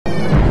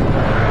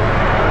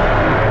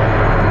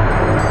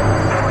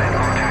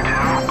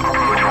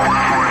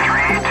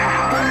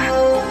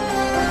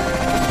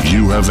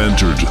have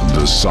entered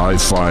the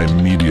Sci-Fi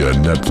Media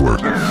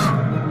Network.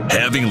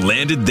 Having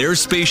landed their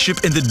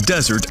spaceship in the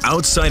desert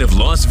outside of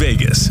Las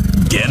Vegas,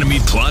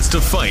 Ganymede plots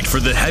to fight for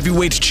the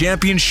heavyweight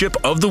championship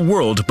of the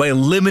world by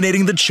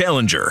eliminating the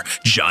challenger,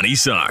 Johnny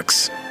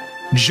Socks.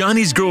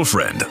 Johnny's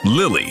girlfriend,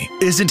 Lily,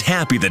 isn't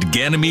happy that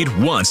Ganymede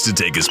wants to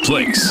take his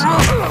place.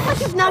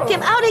 You've knocked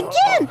him out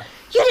again!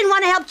 You didn't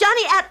want to help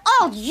Johnny at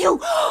all!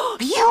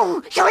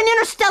 You're an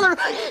interstellar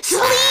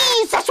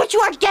sleaze! That's what you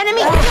are,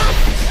 Ganymede!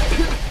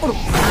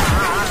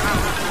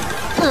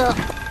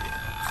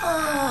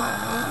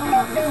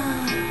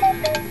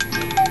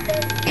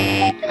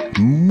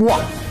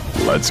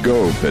 Let's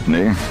go,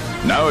 Pitney.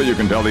 Now you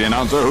can tell the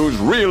announcer who's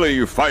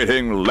really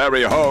fighting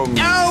Larry Holmes.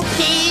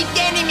 Okie